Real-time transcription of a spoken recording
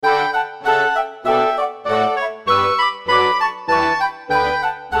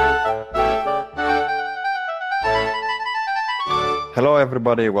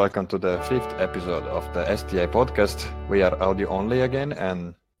everybody, welcome to the 5th episode of the STA podcast. We are audio only again,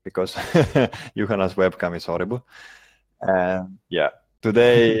 and because Juhana's webcam is horrible.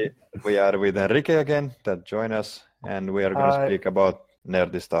 Today we are with Henrique again that join us, and we are going to speak about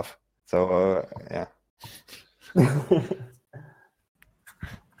nerdy stuff. So,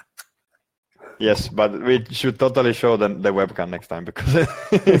 Yes, but we should totally show the webcam next time because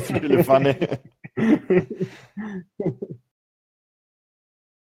it's really funny.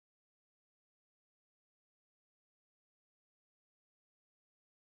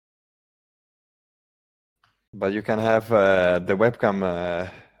 But you can have the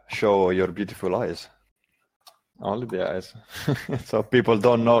webcam show your beautiful eyes. Only the eyes. So people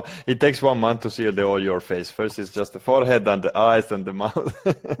don't know. It takes 1 month to see all your face. First it's just the forehead and the eyes and the mouth.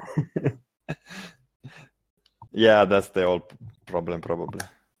 Yeah, that's the old problem probably.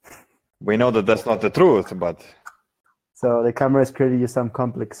 We know that that's not the truth, but... So the camera is creating you some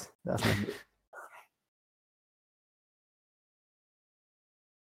complex. That's not it.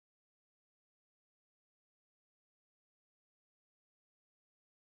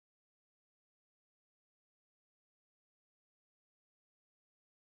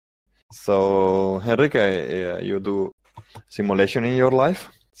 So, Henrique, you do simulation in your life.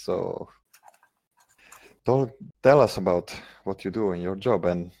 So, tell us about what you do in your job.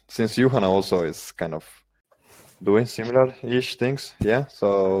 And since Juhana also is kind of doing similar-ish things,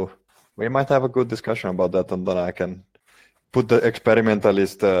 so we might have a good discussion about that, and then I can put the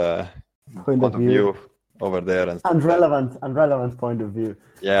experimentalist point of view over there. And Unrelevant point of view.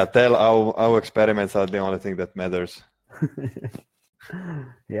 Yeah, tell our experiments are the only thing that matters.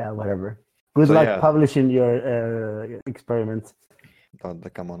 Yeah, whatever. Good luck publishing your experiments.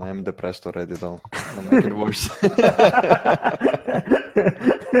 Come on, I'm depressed already. Don't make it worse.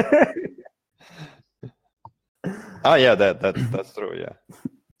 That's true. Yeah,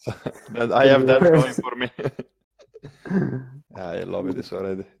 I have that going for me. I love this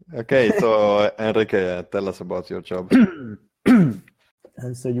already. Okay, so Henrique, tell us about your job. And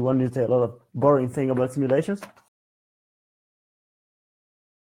so you want me to say a lot of boring thing about simulations?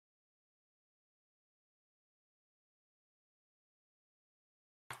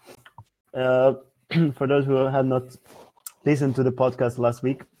 For those who have not listened to the podcast last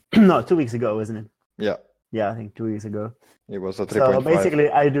week, no, 2 weeks ago, isn't it? Yeah, I think 2 weeks ago. It was a 3.5. So basically,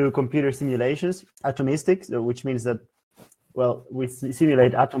 I do computer simulations, atomistic, which means that, well, we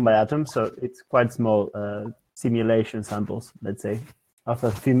simulate atom by atom, so it's quite small simulation samples, let's say, of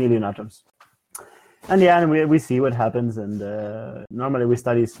a few million atoms. And we see what happens, and normally we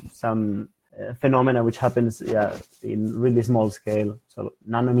study some phenomena which happens in really small scale, so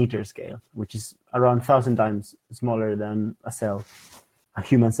nanometer scale, which is around 1,000 times smaller than a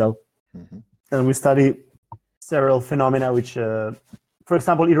human cell. Mm-hmm. And we study several phenomena which, for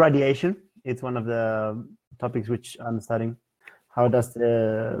example, irradiation. It's one of the topics which I'm studying. How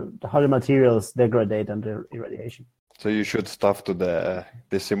the materials degrade under irradiation. So you shoot stuff to the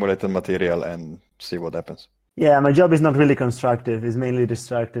simulated material and see what happens. Yeah, my job is not really constructive. It's mainly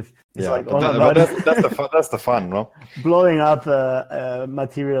destructive. It's that's the fun, no? Blowing up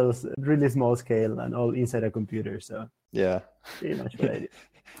materials, really small scale, and all inside a computer. So yeah, pretty much what I do.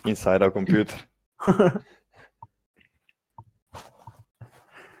 Inside a computer.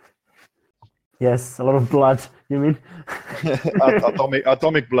 Yes, a lot of blood. You mean?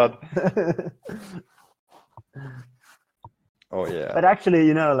 atomic blood. Oh yeah. But actually,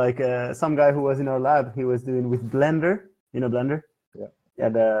 some guy who was in our lab, he was doing with Blender. You know Blender? Yeah.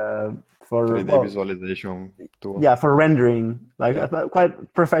 Yeah, for 3D visualization tool. Yeah, for rendering,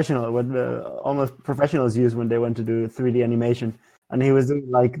 quite professional. What almost professionals use when they want to do 3D animation. And he was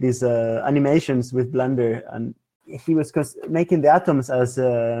doing these animations with Blender, and he was making the atoms as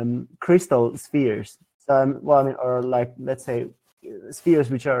crystal spheres. So or let's say spheres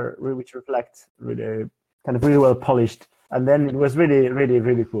which reflect really kind of really well polished. And then it was really, really,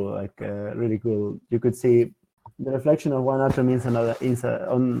 really cool. Really cool. You could see the reflection of one atom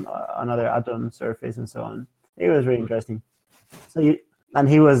on another atom surface and so on. It was really interesting. And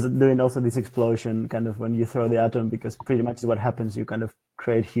he was doing also this explosion kind of when you throw the atom, because pretty much what happens, you kind of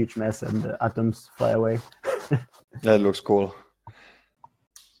create huge mess and the atoms fly away. That looks cool.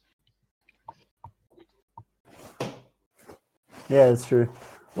 Yeah, it's true.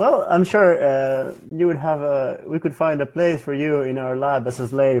 Well, I'm sure you would we could find a place for you in our lab as a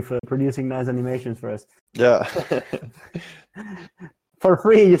slave, producing nice animations for us. Yeah. For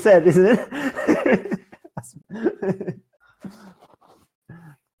free, you said, isn't it?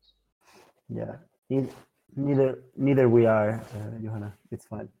 Yeah. Neither we are, Juhana. It's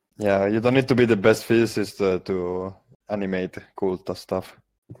fine. Yeah, you don't need to be the best physicist to animate cool stuff.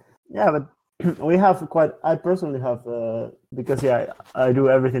 Yeah, but we have I personally have, because I do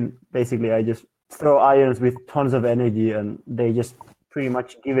everything, basically I just throw ions with tons of energy and they just pretty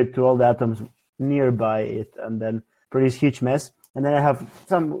much give it to all the atoms nearby it and then produce huge mess. And then I have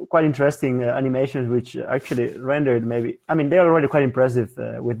some quite interesting animations which actually rendered they're already quite impressive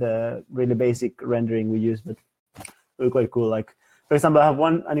with the really basic rendering we use, but they're quite cool. Like, for example, I have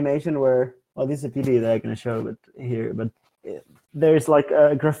one animation where, this is a pity that I can show here, but there's like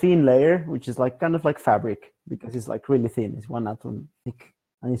a graphene layer, which is like kind of like fabric because it's like really thin. It's 1 atom thick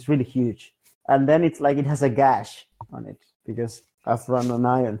and it's really huge. And then it's like it has a gash on it because I've run an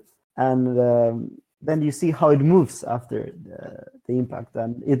ion. And then you see how it moves after the impact.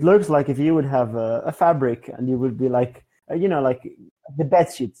 And it looks like if you would have a fabric and you would be like, like the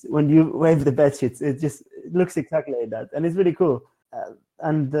bed sheets. When you wave the bed sheets, it looks exactly like that. And it's really cool.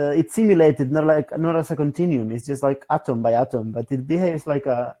 And it's simulated not as a continuum. It's just like atom by atom, but it behaves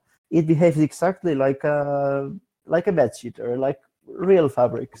exactly like a bedsheet or like real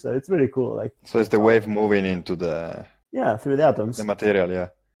fabric. So it's really cool. So it's the wave moving into through the atoms. The material, yeah.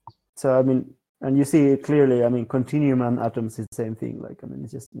 So and you see clearly. Continuum and atoms is the same thing.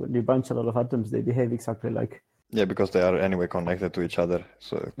 It's just when you bunch a lot of atoms, they behave exactly like. Yeah, because they are anyway connected to each other.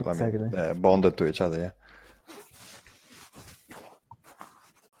 So exactly. They're bonded to each other. Yeah.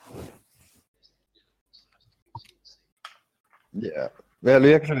 Yeah. Well,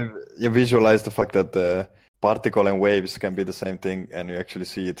 you visualize the fact that the particle and waves can be the same thing, and you actually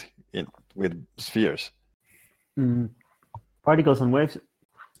see it with spheres. Particles and waves.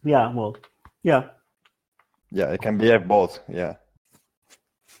 Yeah. Well. Yeah. Yeah, it can be both. Yeah.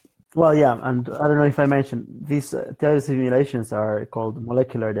 Well, yeah, and I don't know if I mentioned these theory simulations are called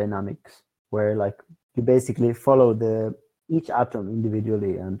molecular dynamics, where you basically follow each atom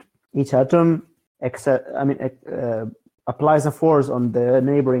individually, and each atom applies a force on the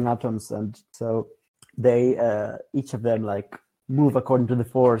neighboring atoms, and so they each of them move according to the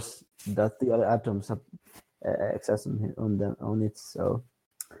force that the other atoms have access on it. So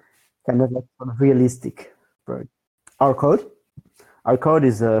kind of realistic. Our code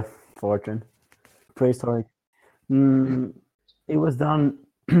is a fortune, prehistoric. It was done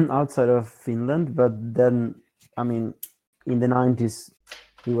outside of Finland, but then in the 90s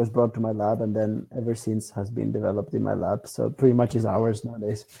he was brought to my lab, and then ever since has been developed in my lab. So pretty much is ours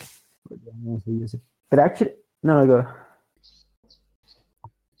nowadays. But actually, no, go.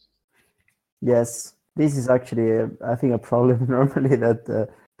 Yes, this is actually I think a problem normally that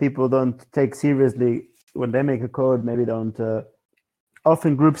people don't take seriously when they make a code. Maybe don't.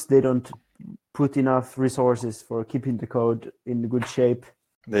 Often groups, they don't put enough resources for keeping the code in good shape.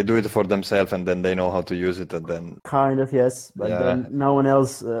 They do it for themselves, and then they know how to use it, and then kind of, yes, but then no one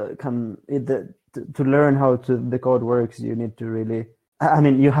else can. To learn how the code works, you need to really.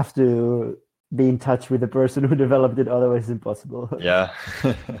 You have to be in touch with the person who developed it. Otherwise, it's impossible. Yeah.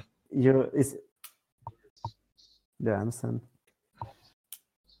 Yeah, I understand.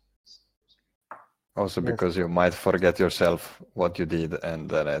 Also, because you might forget yourself what you did, and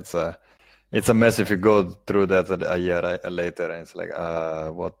then it's a mess if you go through that a year later, and it's like,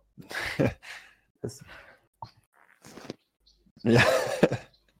 what? Yes. Yeah,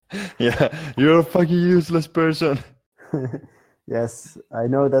 yeah, you're a fucking useless person. Yes, I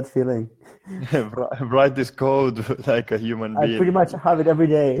know that feeling. Write this code like a human being. I pretty much have it every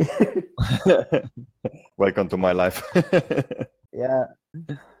day. Welcome to my life. Yeah.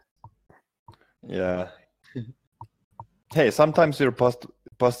 Yeah. Hey, sometimes your past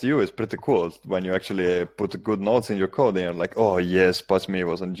you is pretty cool when you actually put good notes in your code and you're like, oh yes, past me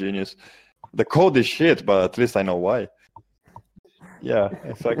was a genius. The code is shit, but at least I know why. Yeah,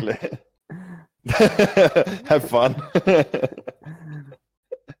 exactly. Have fun.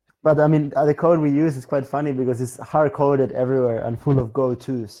 But the code we use is quite funny because it's hard coded everywhere and full of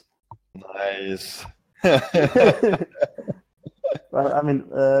go-tos. Nice.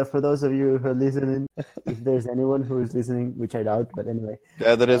 Well, for those of you who are listening, if there's anyone who is listening, which I doubt, but anyway.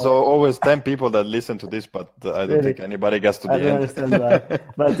 Yeah, there is always 10 people that listen to this, but I don't think anybody gets to the end. I don't understand why.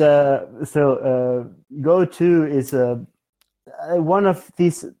 But so go-to is one of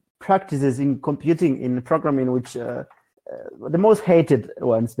these practices in computing, in programming, which the most hated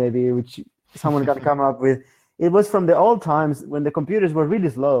ones, maybe, which someone can come up with. It was from the old times when the computers were really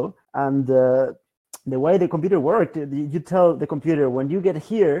slow, and the way the computer worked, you tell the computer, when you get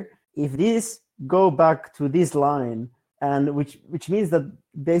here, if this go back to this line, and which means that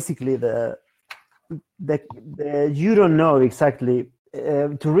basically the you don't know exactly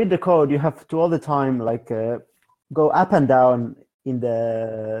to read the code. You have to all the time go up and down in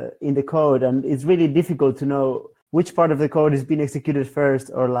the code, and it's really difficult to know which part of the code is being executed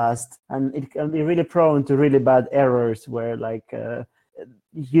first or last, and it can be really prone to really bad errors where like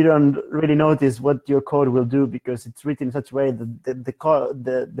you don't really notice what your code will do because it's written in such a way that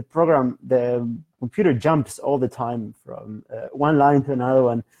the program, the computer jumps all the time from one line to another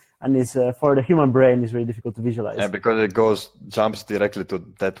one, and it's for the human brain is very difficult to visualize. Yeah, because it jumps directly to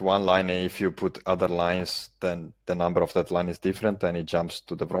that one line, and if you put other lines, then the number of that line is different, and it jumps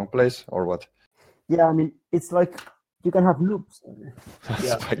to the wrong place, or what? Yeah, I mean, it's like you can have loops.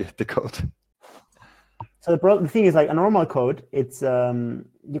 Yeah. Spaghetti code. So the thing is, like a normal code, it's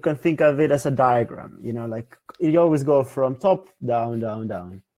you can think of it as a diagram. You know, like you always go from top down, down,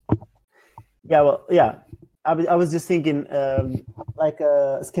 down. Yeah, well, yeah. I was just thinking like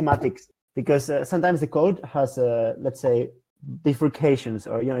schematics, because sometimes the code has let's say bifurcations,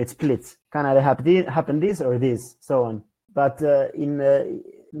 or it splits. Can either happen this or this, so on. But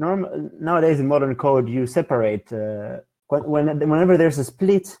nowadays in modern code, you separate whenever there's a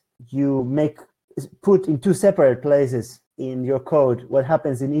split, you put in two separate places in your code what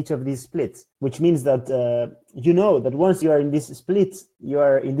happens in each of these splits, which means that that once you are in this split, you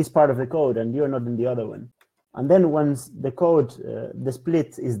are in this part of the code and you're not in the other one. And then once the code, the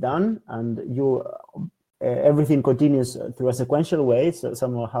split is done, and everything continues through a sequential way, so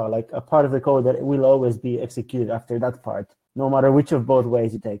somehow like a part of the code that will always be executed after that part, no matter which of both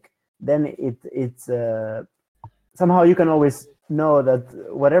ways you take, then it's somehow you can always know that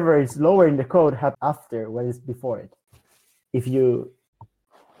whatever is lower in the code happens after what is before it. If you...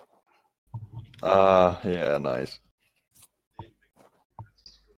 yeah, nice.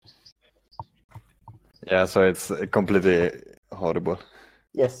 Yeah, so it's completely horrible.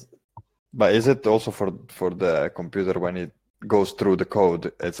 Yes. But is it also for the computer, when it goes through the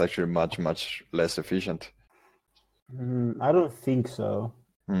code, it's actually much, much less efficient? I don't think so.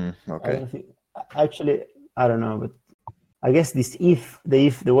 Okay. I don't know, but I guess the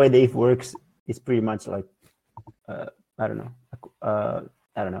way the if works is pretty much like, I don't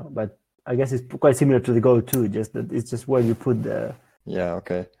know, but I guess it's quite similar to the Go too, just that it's just where you put the... Yeah,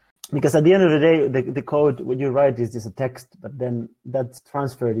 okay. Because at the end of the day, the code, what you write is just a text, but then that's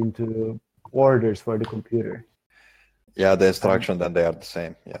transferred into orders for the computer. Yeah, the instruction, then they are the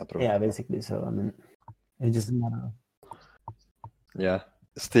same. Yeah, true. Yeah, basically. So, I mean, it just matter. Yeah,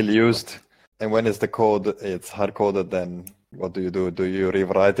 still used. And when it's the code, it's hard-coded, then what do you do? Do you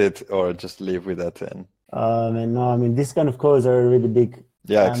rewrite it or just live with that? And no, I mean, these kind of codes are really big.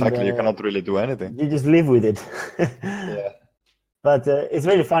 Yeah, exactly. You cannot really do anything. You just live with it. Yeah. But it's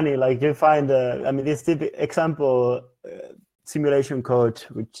really funny. Like you find, this typical example simulation code,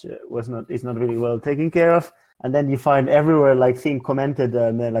 which is not really well taken care of, and then you find everywhere like thing commented,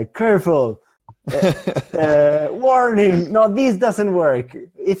 and they're like, careful, warning, no, this doesn't work.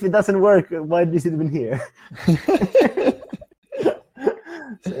 If it doesn't work, why is it even here?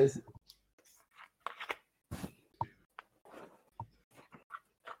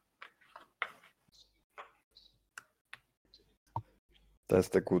 So that's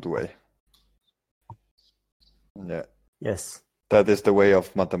the good way. Yeah. Yes. That is the way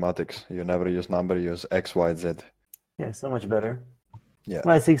of mathematics. You never use number, you use X, Y, Z. Yeah, so much better. Yeah.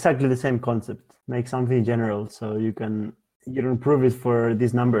 Well, it's exactly the same concept. Make something general, so you don't prove it for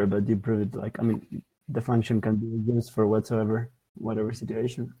this number, but you prove it the function can be used for whatever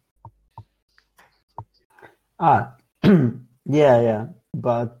situation. Yeah.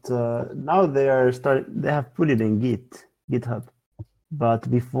 But now they have put it in GitHub.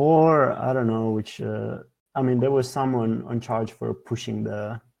 But before, I don't know which. There was someone on charge for pushing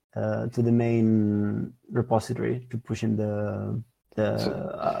to the main repository, to pushing the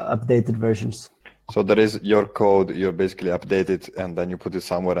updated versions. So there is your code, you basically update it, and then you put it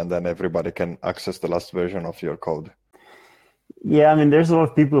somewhere, and then everybody can access the last version of your code. Yeah, there's a lot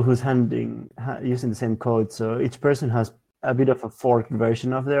of people who's using the same code, so each person has a bit of a forked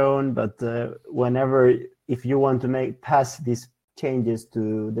version of their own. But if you want to pass these changes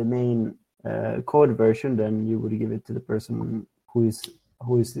to the main code version, then you would give it to the person who is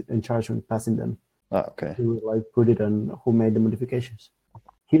in charge of passing them. Okay. Who would put it on, who made the modifications.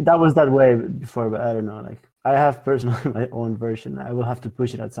 That was that way before, but I don't know. I have personally my own version. I will have to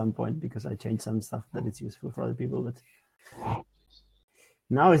push it at some point because I changed some stuff that is useful for other people. But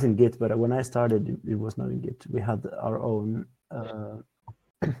now it's in Git. But when I started, it was not in Git. We had our own.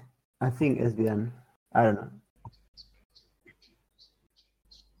 I think SVN. I don't know.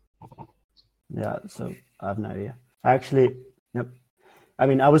 Yeah, so I have no idea. Actually, yep.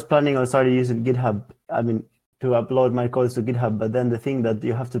 I was planning on starting using GitHub. To upload my codes to GitHub, but then the thing that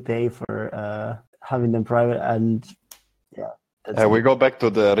you have to pay for having them private, and yeah, We go back to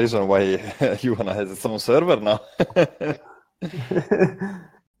the reason why Juhana has its own server now.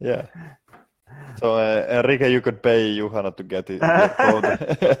 Yeah. So Henrique, you could pay Juhana to get code.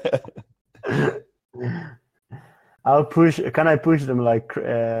 I'll push. Can I push them like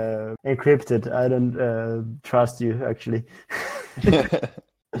encrypted? I don't trust you actually.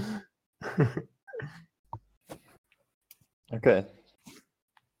 Okay.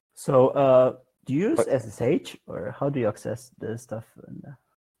 So do you use SSH or how do you access the stuff?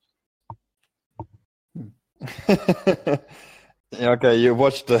 Okay, you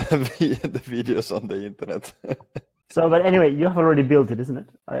watched the videos on the internet. So, but anyway, you have already built it, isn't it?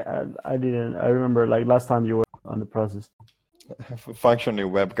 I didn't. I remember like last time you were on the process. Functioning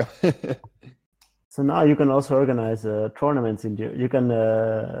webcam. So now you can also organize tournaments in you can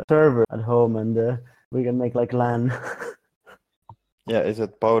server at home and we can make like LAN. Yeah, is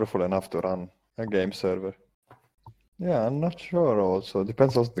it powerful enough to run a game server? Yeah, I'm not sure also.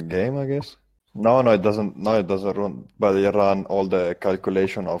 Depends on the game, I guess. No, it doesn't. No, it doesn't run. But it run all the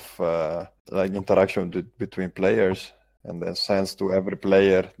calculation of like interaction between players, and then sends to every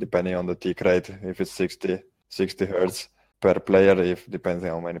player depending on the tick rate. If it's 60 hertz per player, if depending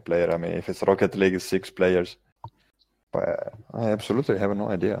on how many players. I mean, if it's Rocket League, it's 6 players. But I absolutely have no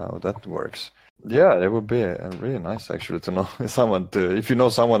idea how that works. Yeah, it would be really nice actually to know someone if you know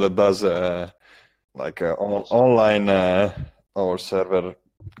someone that does like online or server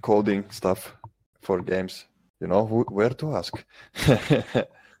coding stuff for games, you know where to ask.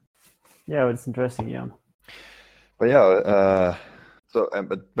 Yeah, it's interesting. Yeah. But yeah, so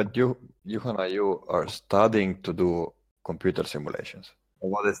but you, Juhana, you are studying to do computer simulations.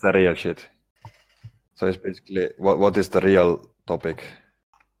 What is the real shit? So it's basically what is the real topic?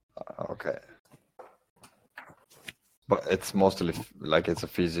 Okay. But it's mostly like it's a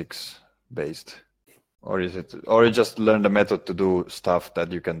physics based, or is it, or you just learn the method to do stuff that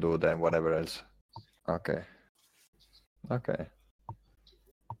you can do then whatever else? Okay. Okay.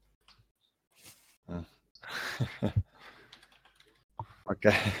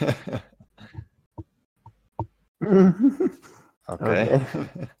 Okay. Okay.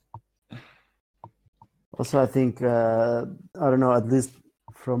 Also, I think I don't know. At least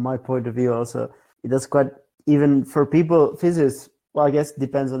from my point of view, also it is quite even for people. Physics. Well, I guess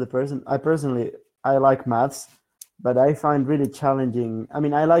depends on the person. I like maths, but I find really challenging. I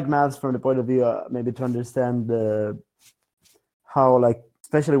mean, I like maths from the point of view maybe to understand how, like,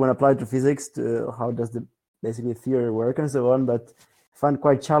 especially when applied to physics, to how does the basically theory work and so on. But I find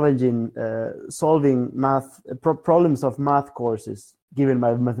quite challenging solving math problems of math courses given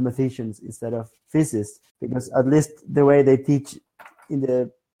by mathematicians instead of physicists, because at least the way they teach in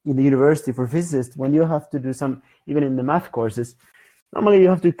the university for physicists, when you have to do some, even in the math courses, normally you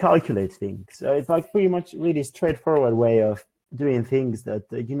have to calculate things. So it's like pretty much really straightforward way of doing things that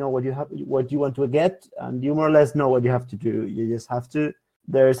you know what you want to get, and you more or less know what you have to do. You just have to.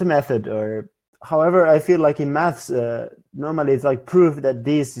 There's a method, or however, I feel like in maths, normally it's like prove that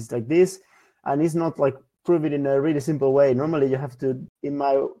this is like this, and it's not like prove it in a really simple way. Normally you have to,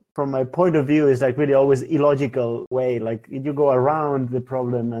 from my point of view, is like really always illogical way. Like you go around the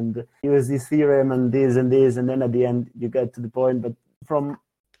problem and use this theorem and this and this, and then at the end you get to the point. But from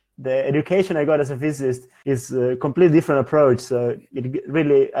the education I got as a physicist is a completely different approach. So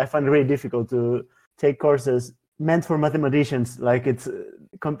I find it really difficult to take courses meant for mathematicians. Like it's,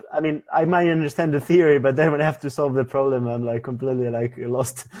 I mean, I might understand the theory, but then when I have to solve the problem, I'm like completely like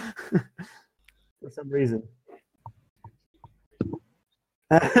lost for some reason.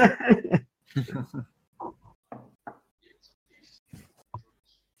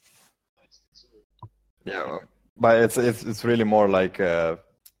 Yeah, but it's really more like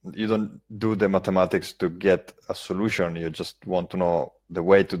you don't do the mathematics to get a solution. You just want to know the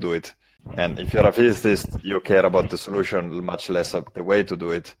way to do it. And if you're a physicist, you care about the solution much less of the way to do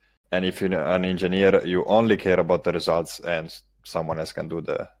it. And if you're an engineer, you only care about the results, and someone else can do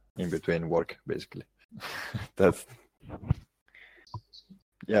the in-between work, basically. That's,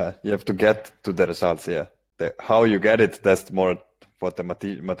 yeah, you have to get to the results, yeah. How you get it, that's more what the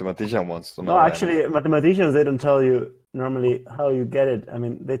mathematician wants to know. No, actually, mathematicians, they don't tell you normally how you get it. I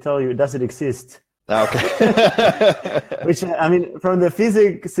mean, they tell you, does it exist? Okay. Which, I mean, from the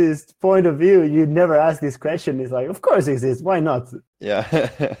physicist point of view, you'd never ask this question. It's like, of course it exists. Why not? Yeah.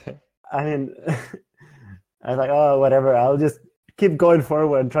 I mean, I was like, oh, whatever. I'll just keep going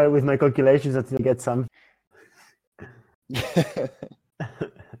forward and try with my calculations until I get some.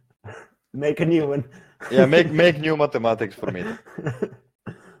 Make a new one. Yeah, make new mathematics for me.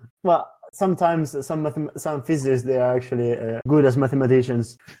 Well, sometimes some physicists, they are actually good as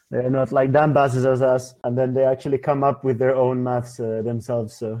mathematicians. They're not like dumbasses as us, and then they actually come up with their own maths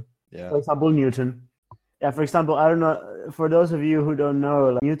themselves. So, for example, Newton. Yeah, for example, I don't know, for those of you who don't know,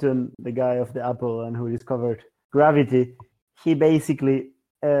 like Newton, the guy of the apple and who discovered gravity, he basically,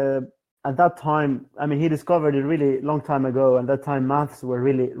 at that time, I mean, he discovered it really long time ago, and that time maths were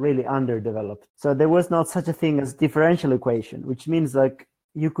really, really underdeveloped. So there was not such a thing as differential equation, which means like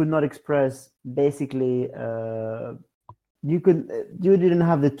you could not express basically, you didn't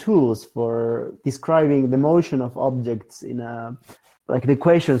have the tools for describing the motion of objects in a, like the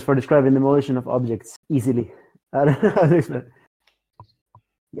equations for describing the motion of objects easily. I don't know how to explain.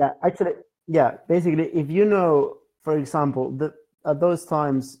 Yeah, actually, yeah, basically, if you know, for example, at those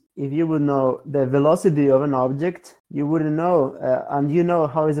times, if you would know the velocity of an object, you wouldn't know, and you know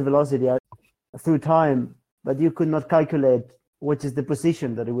how is the velocity through time, but you could not calculate which is the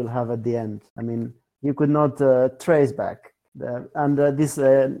position that it will have at the end. I mean, you could not trace back. This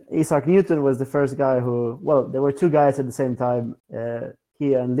Isaac Newton was the first guy who, well, there were two guys at the same time,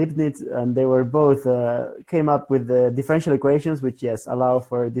 he and Leibniz, and they were both came up with the differential equations, which, yes, allow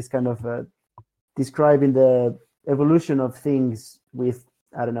for this kind of describing the evolution of things with,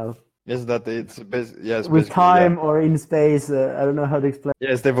 I don't know. Is that it's yes, with time or in space? I don't know how to explain.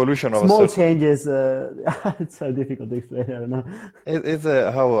 Yes, the evolution of small changes. It's so difficult to explain. I don't know. It's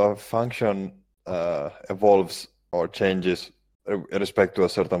how a function evolves or changes respect to a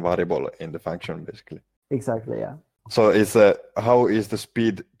certain variable in the function, basically. Exactly. Yeah. So it's how is the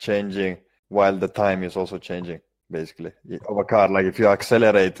speed changing while the time is also changing, basically, of a car. Like if you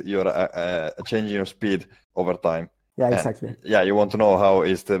accelerate, you're changing your speed over time. Yeah, exactly. And, yeah, you want to know how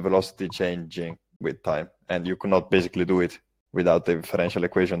is the velocity changing with time, and you could not basically do it without the differential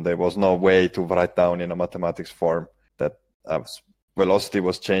equation. There was no way to write down in a mathematics form that velocity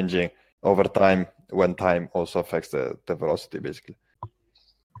was changing over time when time also affects the velocity, basically.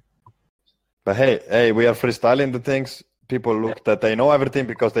 But hey, we are freestyling the things. People look that they know everything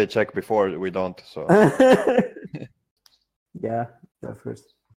because they check before. We don't. So yeah, of course.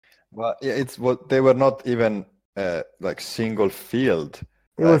 Well, yeah, it's what they were not even like single field.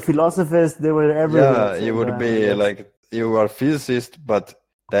 They were philosophers. They were everywhere. Yeah, you would be like you are a physicist, but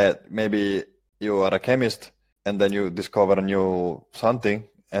that maybe you are a chemist, and then you discover a new something,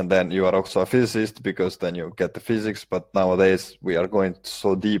 and then you are also a physicist because then you get the physics. But nowadays we are going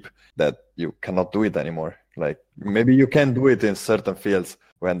so deep that you cannot do it anymore. Like maybe you can do it in certain fields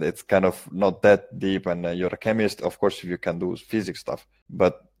when it's kind of not that deep, and you're a chemist. Of course, you can do physics stuff,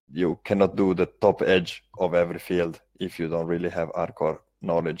 but you cannot do the top edge of every field if you don't really have hardcore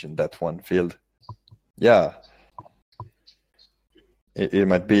knowledge in that one field. Yeah, it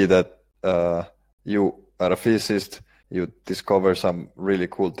might be that you are a physicist, you discover some really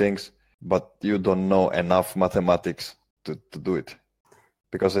cool things, but you don't know enough mathematics to do it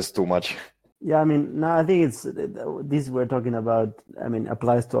because it's too much. Yeah, I mean, now I think it's this we're talking about, I mean,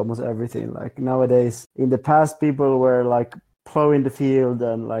 applies to almost everything. Like nowadays, in the past, people were like plowing the field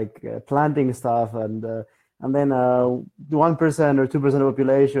and like planting stuff, and then 1% or 2% of the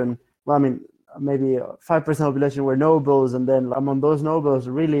population, well, I mean, maybe 5% of the population were nobles, and then among those nobles,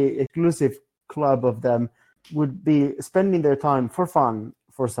 really exclusive club of them would be spending their time for fun,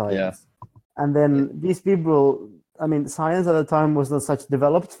 for science. Yeah. And then these people, I mean, science at the time was not such a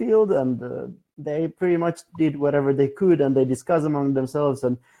developed field, and they pretty much did whatever they could, and they discussed among themselves,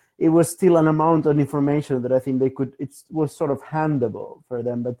 and it was still an amount of information that I think it was sort of handable for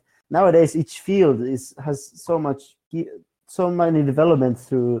them. But nowadays, each field has so many developments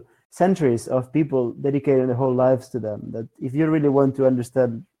through centuries of people dedicating their whole lives to them, that if you really want to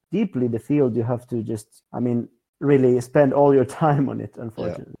understand deeply the field, you have to just, I mean, really spend all your time on it,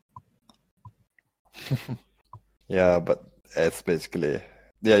 unfortunately. Yeah. Yeah, but it's basically,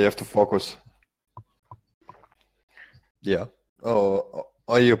 you have to focus. Yeah.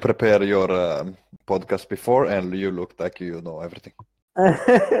 Or you prepare your podcast before and you look like you know everything.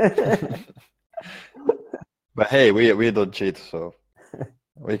 But hey, we don't cheat, so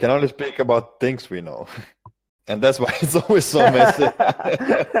we can only speak about things we know. And that's why it's always so messy.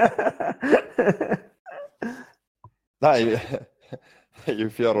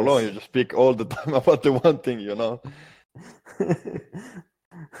 If you're alone, you just speak all the time about the one thing, you know.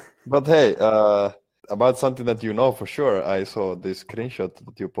 But hey, about something that you know for sure, I saw this screenshot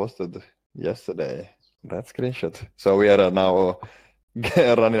that you posted yesterday. That screenshot. So we are now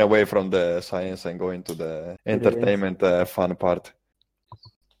running away from the science and going to the entertainment fun part.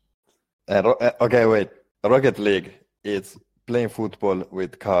 Okay, wait. Rocket League, it's playing football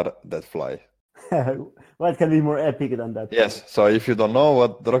with cars that fly. What can be more epic than that? Yes. So if you don't know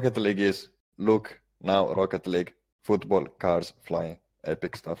what the Rocket League is, look now. Rocket League, football, cars, flying,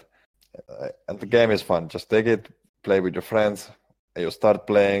 epic stuff. And the game is fun. Just take it, play with your friends. You start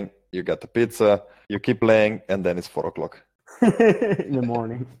playing. You get the pizza. You keep playing, and then it's 4 o'clock In the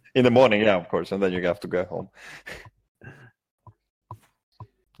morning. in the morning. Yeah, of course. And then you have to go home.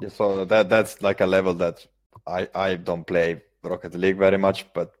 Yeah, so that's like a level that I don't play Rocket League very much,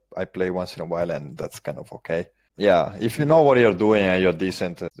 but I play once in a while, and that's kind of okay. Yeah, if you know what you're doing and you're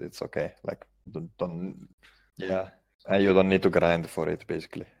decent, it's okay. Like don't yeah, and you don't need to grind for it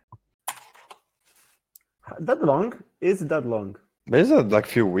basically. That long? Is it that long? Is it like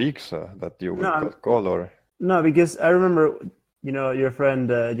few weeks that you will No, got gold or? No, because I remember, your friend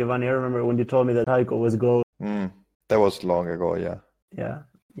Giovanni. I remember when you told me that Heiko was gold. That was long ago. Yeah.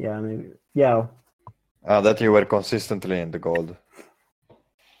 Yeah, maybe. Yeah. That you were consistently in the gold.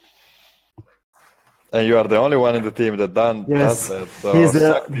 And you are the only one in the team that does that. So he's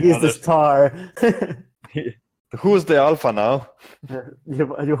the star. Who's the alpha now?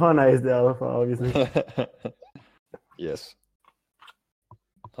 Juhana is the alpha, obviously. Yes.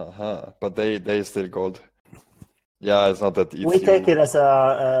 But they still gold. Yeah, it's not that easy. We take it as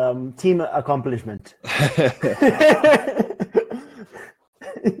a team accomplishment.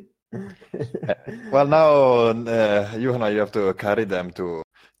 Well, now, Juhana, you have to carry them to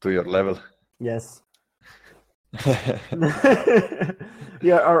your level. Yes.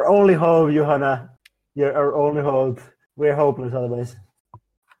 You're our only hope, Juhana. You're our only hope. We're hopeless otherwise.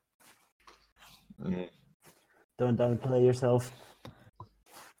 Don't downplay yourself.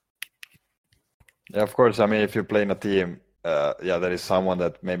 Yeah, of course. I mean, if you play in a team, there is someone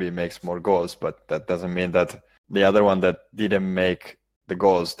that maybe makes more goals, but that doesn't mean that the other one that didn't make the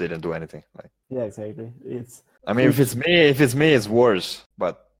goals didn't do anything. Yeah, exactly. I mean, if it's me, it's worse.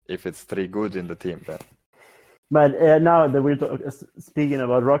 But if it's 3 good in the team, then. But now that we're speaking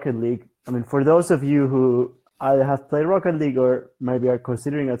about Rocket League, I mean, for those of you who either have played Rocket League or maybe are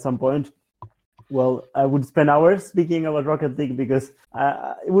considering at some point, well, I would spend hours speaking about Rocket League because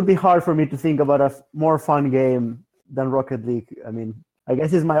it would be hard for me to think about a more fun game than Rocket League. I mean, I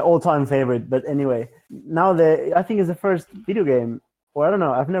guess it's my all-time favorite. But anyway, now I think it's the first video game, or I don't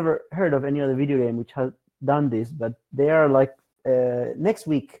know, I've never heard of any other video game which has done this, but they are like next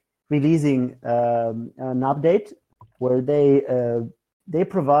week releasing an update where they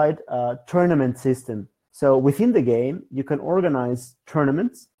provide a tournament system. So within the game, you can organize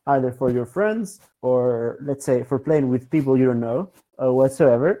tournaments either for your friends or, let's say, for playing with people you don't know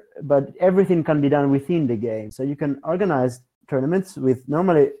whatsoever. But everything can be done within the game. So you can organize tournaments with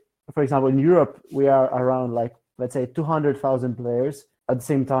normally, for example, in Europe, we are around like, let's say, 200,000 players at the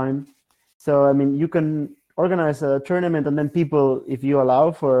same time. So, I mean, you can organize a tournament and then people, if you allow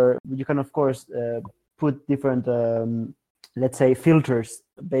you can, of course, put different, let's say, filters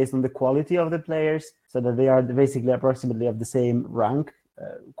based on the quality of the players so that they are basically approximately of the same rank,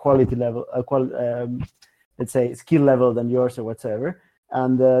 quality level, let's say, skill level than yours or whatsoever.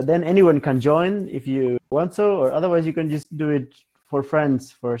 And then anyone can join if you want so, or otherwise you can just do it for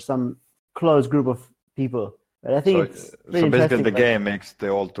friends, for some close group of people. But I think it's really basically the game makes the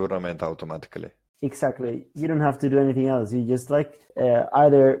whole tournament automatically. Exactly. You don't have to do anything else. You just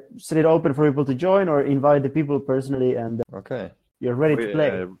either set it open for people to join or invite the people personally, and you're ready to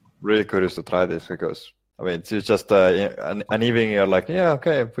play. Really curious to try this because I mean it's just an evening. You're like, yeah,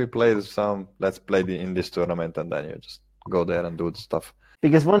 okay, if we play let's play in this tournament, and then you just go there and do the stuff.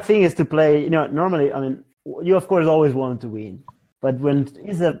 Because one thing is to play. Normally, I mean, you of course always want to win, but when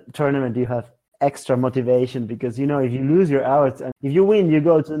it's a tournament, you have extra motivation because if you lose your outs and if you win you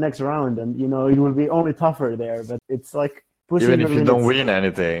go to the next round and it will be only tougher there, but it's like pushing even if you don't win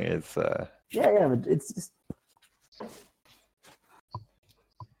anything, it's but it's just...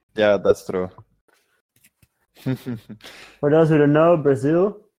 Yeah, that's true. For those who don't know,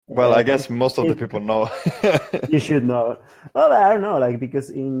 Brazil, well, I guess most of the people know. You should know. Well, I don't know,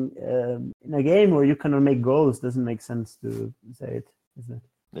 because in a game where you cannot make goals doesn't make sense to say it, is it?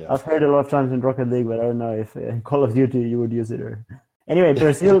 Yeah. I've heard a lot of times in Rocket League, but I don't know if in Call of Duty you would use it. Or anyway,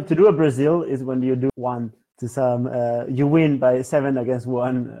 Brazil. To do a Brazil is when you do 1 to some. You win by 7 against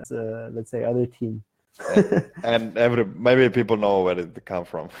 1. Let's say other team. And maybe people know where it come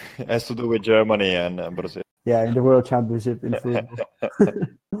from. It has to do with Germany and Brazil. Yeah, in the World Championship in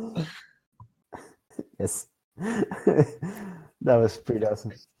football. Yes, that was pretty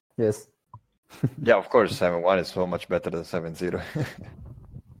awesome. Yes. Yeah, of course, 7-1 is so much better than 7-0.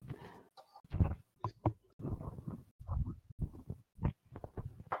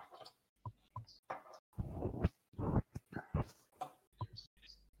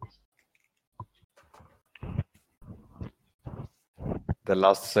 the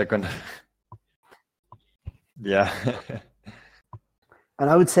last second. Yeah. And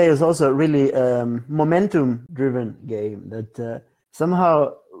I would say it's also a really momentum-driven game that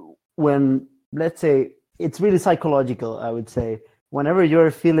somehow when, let's say, it's really psychological, I would say. Whenever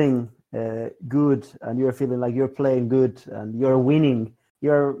you're feeling good and you're feeling like you're playing good and you're winning,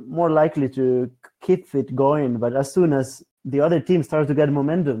 you're more likely to keep it going. But as soon as the other team starts to get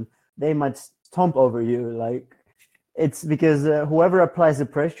momentum, they might stomp over you. Like, it's because whoever applies the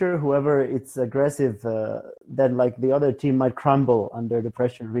pressure, whoever it's aggressive, then like the other team might crumble under the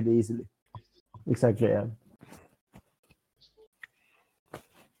pressure really easily. Exactly, yeah.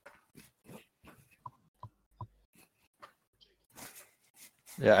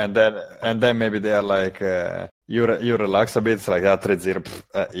 Yeah, and then maybe they are like you relax a bit. It's like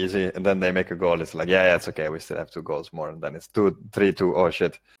 3-0, easy, and then they make a goal. It's like yeah, it's okay. We still have 2 goals more, and then it's 3-2. Oh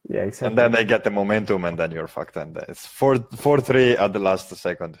shit! Yeah, exactly. And then they get the momentum, and then you're fucked. And it's 4-3 at the last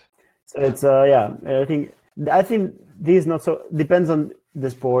second. So it's yeah. I think this not so depends on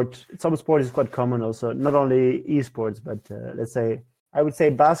the sport. Some sport is quite common also, not only esports, but let's say I would say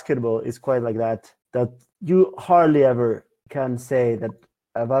basketball is quite like that. That you hardly ever can say that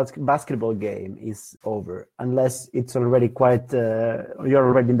a basketball game is over unless it's already quite you're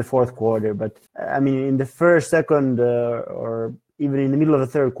already in the fourth quarter. But I mean, in the first, second, or even in the middle of the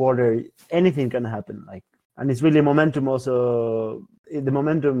third quarter, anything can happen. Like, and it's really momentum also. The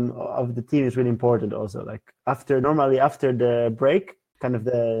momentum of the team is really important also. Like normally after the break, kind of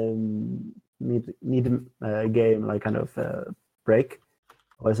the mid game, like kind of break,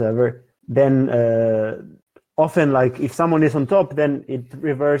 whatever. Then often, like if someone is on top, then it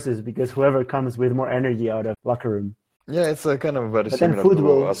reverses because whoever comes with more energy out of locker room. Yeah, it's a kind of very But similar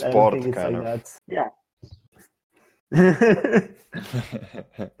football, to a sport it's kind like of. that. Yeah.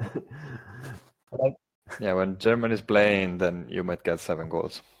 Like, yeah, when Germany is playing, then you might get 7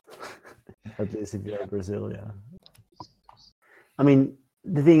 goals. At least if you're Brazil, yeah. I mean,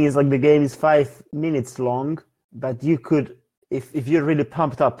 the thing is, like, the game is 5 minutes long, but you could, if you're really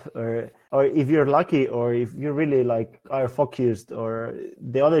pumped up, or if you're lucky, or if you really like are focused, or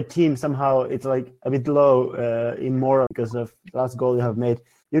the other team somehow it's like a bit low in moral because of last goal you have made,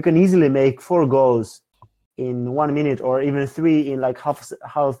 you can easily make 4 goals in 1 minute, or even 3 in like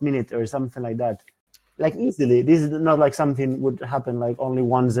half minute or something like that. Like easily. This is not like something would happen like only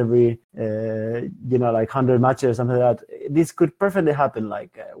once every like 100 matches or something like that. This could perfectly happen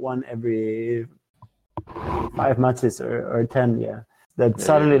like one every 5 matches or 10. Yeah, that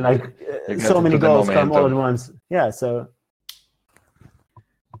suddenly like so many goals come all at once. Yeah, so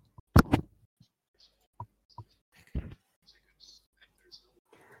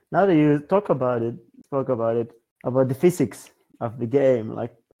now that you spoke about the physics of the game,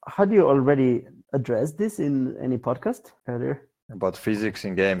 like how do you already address this in any podcast earlier? About physics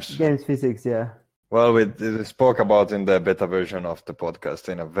in games. Games physics, yeah. Well, we spoke about in the beta version of the podcast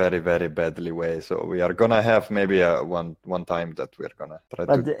in a very, very badly way. So we are gonna have maybe one time that we're gonna try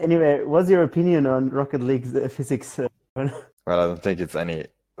to. But anyway, what's your opinion on Rocket League's physics? Well, I don't think it's any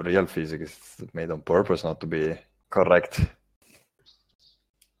real physics. It's made on purpose not to be correct.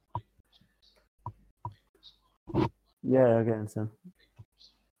 Yeah, okay, so.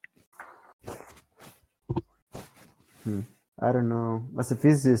 I don't know. As a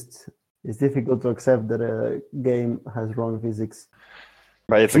physicist, it's difficult to accept that a game has wrong physics.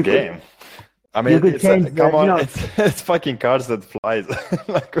 But it's a game. I mean, it's fucking cars that flies.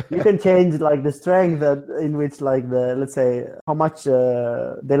 You can change like the strength in which like let's say how much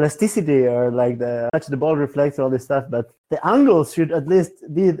the elasticity or like how much the ball reflects, all this stuff, but the angles should at least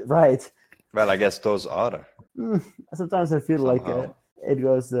be right. Well, I guess those are. Sometimes I feel somehow. Like it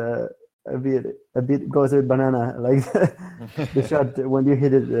goes a bit goes a bit banana, like the shot when you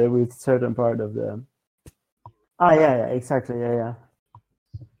hit it with certain part of the. Yeah, exactly, yeah.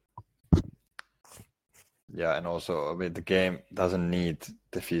 Yeah, and also I mean the game doesn't need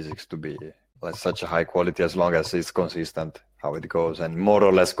the physics to be like such a high quality as long as it's consistent how it goes and more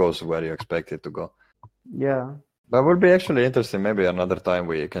or less goes where you expect it to go. Yeah. That would be actually interesting. Maybe another time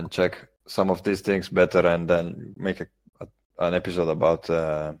we can check some of these things better and then make an episode about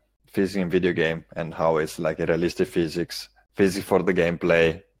physics in video game and how it's like a realistic physics for the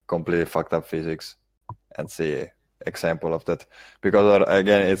gameplay, completely fucked up physics, and see example of that. Because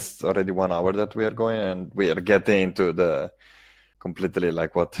again, it's already 1 hour that we are going and we are getting into the completely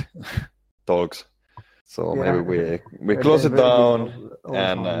like what talks. So yeah. Maybe we close it down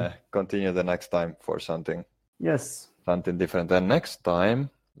and continue the next time for something. Yes. Something different. And next time,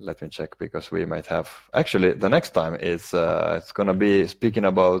 let me check because we might have actually the next time is it's gonna be speaking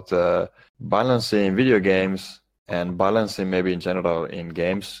about balancing video games and balancing maybe in general in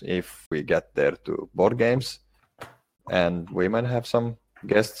games if we get there to board games. And we might have some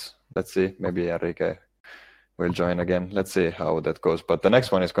guests. Let's see, maybe Henrique will join again. Let's see how that goes. But the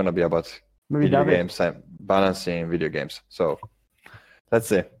next one is going to be about Maybe video David. games and balancing video games. So let's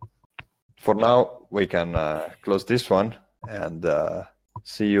see. For now, we can close this one and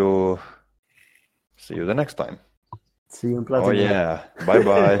see you the next time. See you in Platinum. Oh yeah.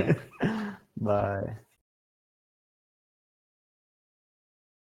 Bye-bye. Bye.